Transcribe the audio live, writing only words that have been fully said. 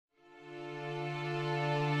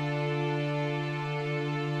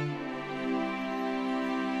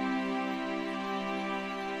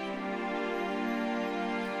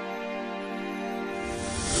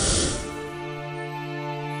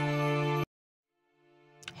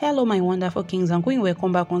Hello my wonderful kings and queens,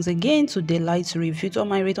 welcome back once again to the light review. To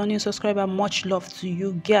my returning subscriber, much love to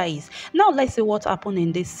you guys. Now let's see what happened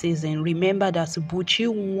in this season. Remember that Buchi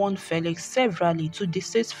warned Felix severally to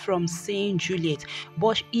desist from seeing Juliet,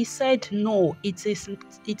 but he said no, it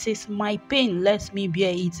is my pain, let me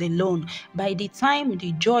bear it alone. By the time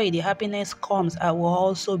the joy, the happiness comes, I will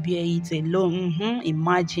also bear it alone.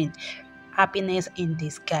 Imagine happiness in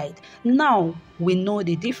disguise. Now we know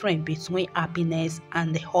the difference between happiness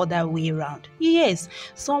and the other way around. Yes,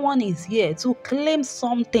 someone is here to claim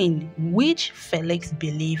something which Felix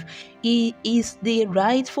believes he is the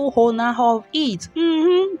rightful owner of it.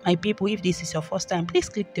 My people, if this is your first time, please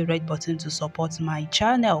click the red button to support my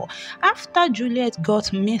channel. After Juliet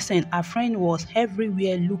got missing, her friend was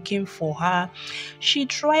everywhere looking for her. She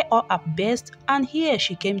tried all her best, and here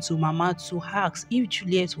she came to Mama to ask if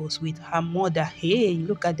Juliet was with her mother. Hey,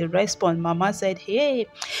 look at the response. Mama said, hey,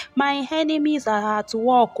 my enemies are at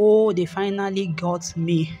work. Oh, they finally got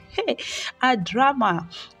me. Hey, a drama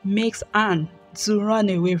makes Anne to run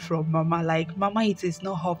away from Mama. Like, Mama, it is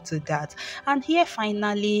not up to that. And here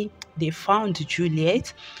finally they found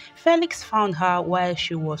Juliet. Felix found her while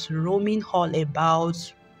she was roaming all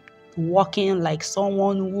about, walking like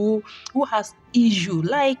someone who has issue.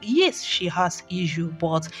 Like, yes, she has issue,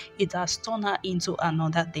 but it has turned her into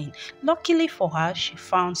another thing. Luckily for her, she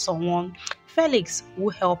found someone, Felix, who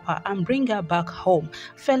helped her and bring her back home.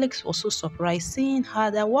 Felix was so surprised seeing her.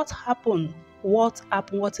 That what happened? What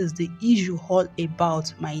happened? What is the issue all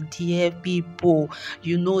about, my dear people?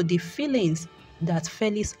 You know, the feelings that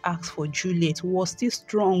Felix asked for Juliet was still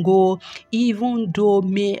strong, even though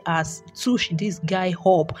May has touched this guy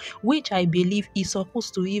up, which I believe is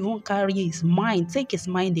supposed to even carry his mind, take his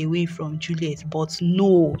mind away from Juliet. But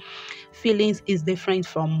no, feelings is different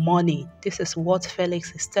from money. This is what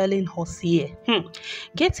Felix is telling us here.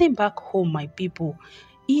 Getting back home, my people,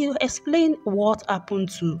 he explained what happened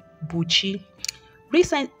to Buchi.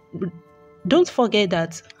 Don't forget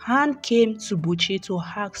that Han came to Buchi to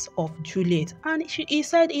ask of Juliet, and he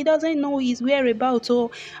said he doesn't know his whereabouts.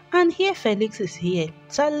 And here Felix is here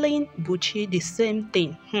telling Buchi the same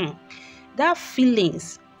thing. That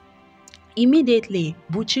feelings. Immediately,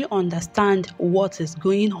 Buchi understand what is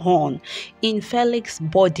going on in Felix's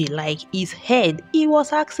body, like his head. He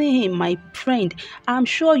was asking him, my friend, I'm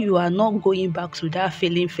sure you are not going back to that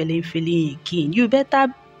feeling again. You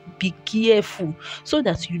better be careful so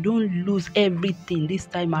that you don't lose everything this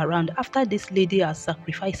time around. After this lady has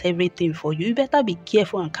sacrificed everything for you, you better be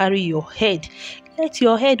careful and carry your head. Let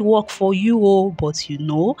your head work for you. But you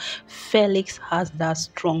know, Felix has that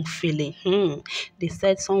strong feeling. They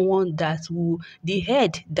said someone that the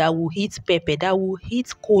head that will hit pepper, that will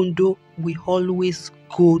hit kondo, will always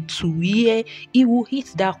go to where he will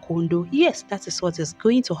hit that kondo. Yes, that is what is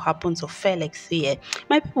going to happen to Felix here.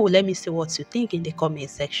 My people, let me see what you think in the comment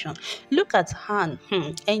section. Look at Han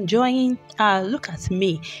enjoying, look at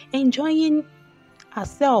me enjoying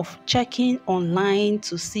herself, checking online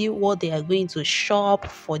to see what they are going to shop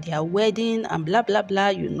for their wedding and blah blah blah,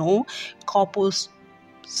 you know, couples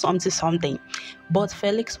something. But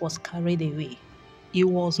Felix was carried away. He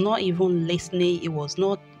was not even listening. He was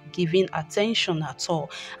not giving attention at all.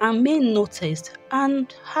 And May noticed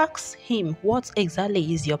and asked him, what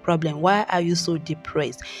exactly is your problem? Why are you so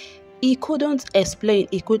depressed? He couldn't explain,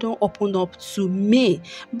 he couldn't open up to May,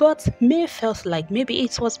 but May felt like maybe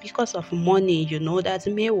it was because of money, you know, that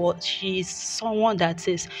she's someone that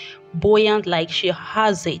is buoyant, like she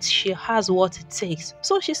has it, she has what it takes.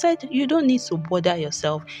 So she said, you don't need to bother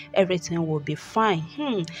yourself, everything will be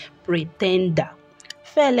fine. Pretender.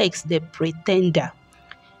 Felix the pretender.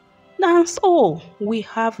 Now, so we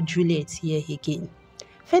have Juliet here again.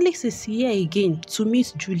 Felix is here again to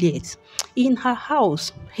meet Juliet in her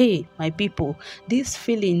house. Hey, my people, this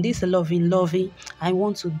feeling, this loving, I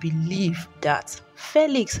want to believe that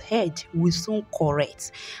Felix's head will soon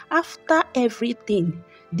correct. After everything,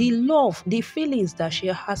 the love, the feelings that she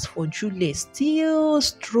has for Juliet still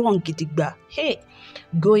strong. Hey,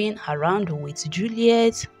 going around with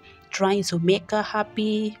Juliet, trying to make her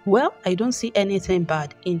happy. Well, I don't see anything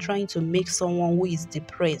bad in trying to make someone who is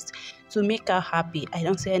depressed to make her happy. I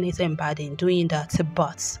don't see anything bad in doing that.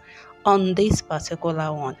 But on this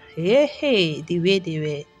particular one, hey, the way they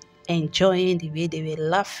were enjoying, the way they were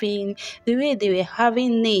laughing, the way they were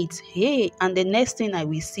having it, hey, and the next thing I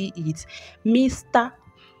will see is Mr.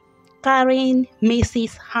 carrying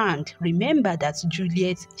Mrs. hand. Remember that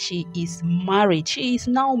Juliet, she is married. She is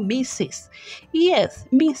now Mrs. Yes,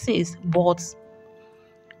 Mrs. But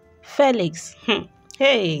Felix,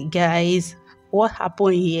 hey guys, what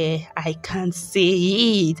happened here? I can't say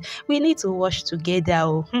it. We need to watch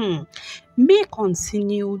together. May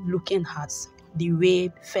continue looking at the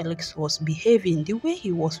way Felix was behaving, the way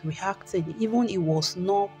he was reacting, even he was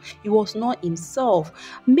not himself.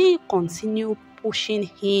 May continue pushing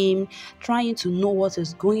him, trying to know what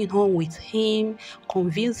is going on with him,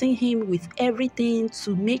 convincing him with everything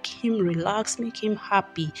to make him relax, make him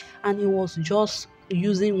happy. And he was just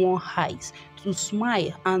using one eyes to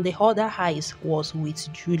smile, and the other eyes was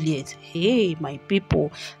with Juliet. Hey, my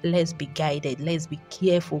people, let's be guided, let's be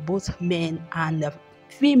careful, both men and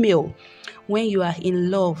female. When you are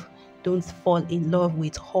in love, don't fall in love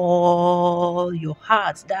with all your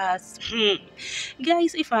heart. That's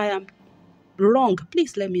guys, if I am wrong,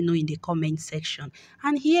 please let me know in the comment section.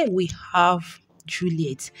 And here we have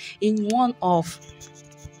Juliet in one of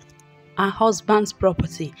her husband's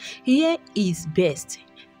property. Here is Best.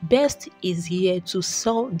 Best is here to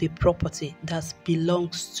sell the property that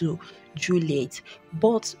belongs to Juliet.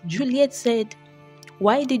 But Juliet said,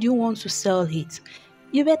 why did you want to sell it?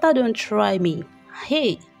 You better don't try me.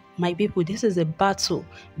 Hey, my people, this is a battle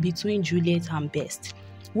between Juliet and Best.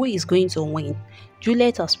 Who is going to win?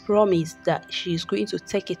 Juliet has promised that she is going to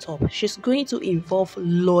take it up. She's going to involve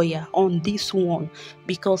lawyer on this one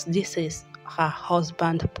because this is her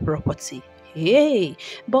husband's property. Hey,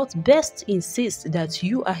 but Best insists that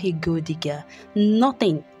you are a gold digger.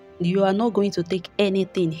 Nothing. You are not going to take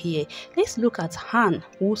anything here. Let's look at Han,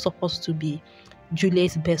 who's supposed to be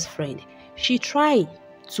Juliet's best friend. She tried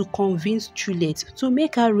to convince Juliet to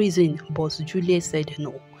make her reason, but Juliet said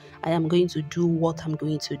no. I am going to do what I'm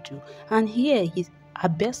going to do. And here, her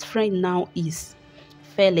best friend now is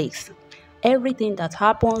Felix. Everything that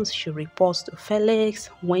happens, she reports to Felix.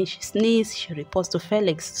 When she sneezes, she reports to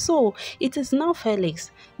Felix. So it is now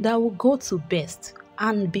Felix that will go to Best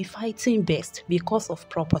and be fighting Best because of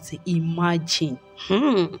property. Imagine.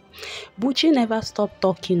 Buchi never stopped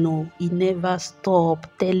talking. No, he never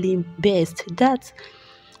stopped telling Best that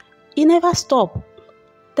he never stopped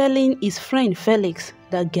telling his friend Felix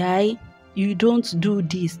that, guy, you don't do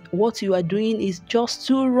this. What you are doing is just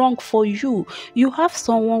too wrong for you. You have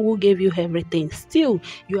someone who gave you everything. Still,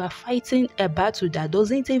 you are fighting a battle that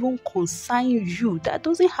doesn't even concern you, that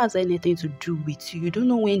doesn't have anything to do with you. You don't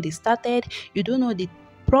know when they started. You don't know the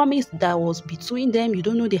promise that was between them. You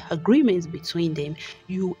don't know the agreements between them.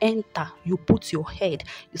 You enter, you put your head,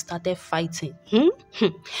 you started fighting.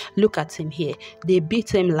 Look at him here. They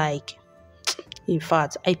beat him like, in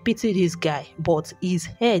fact, I pity this guy, but his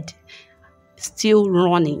head still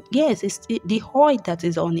running. Yes, the oil that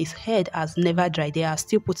is on his head has never dried. They are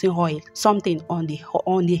still putting something on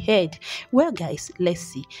the head. Well, guys, let's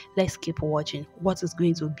see. Let's keep watching what is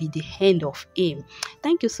going to be the end of him.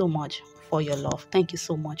 Thank you so much for your love. Thank you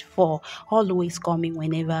so much for always coming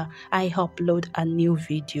whenever I upload a new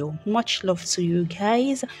video. Much love to you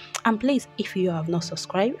guys. And please, if you have not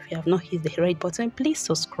subscribed, if you have not hit the red button, please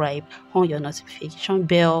subscribe on your notification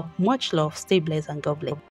bell. Much love. Stay blessed and God bless.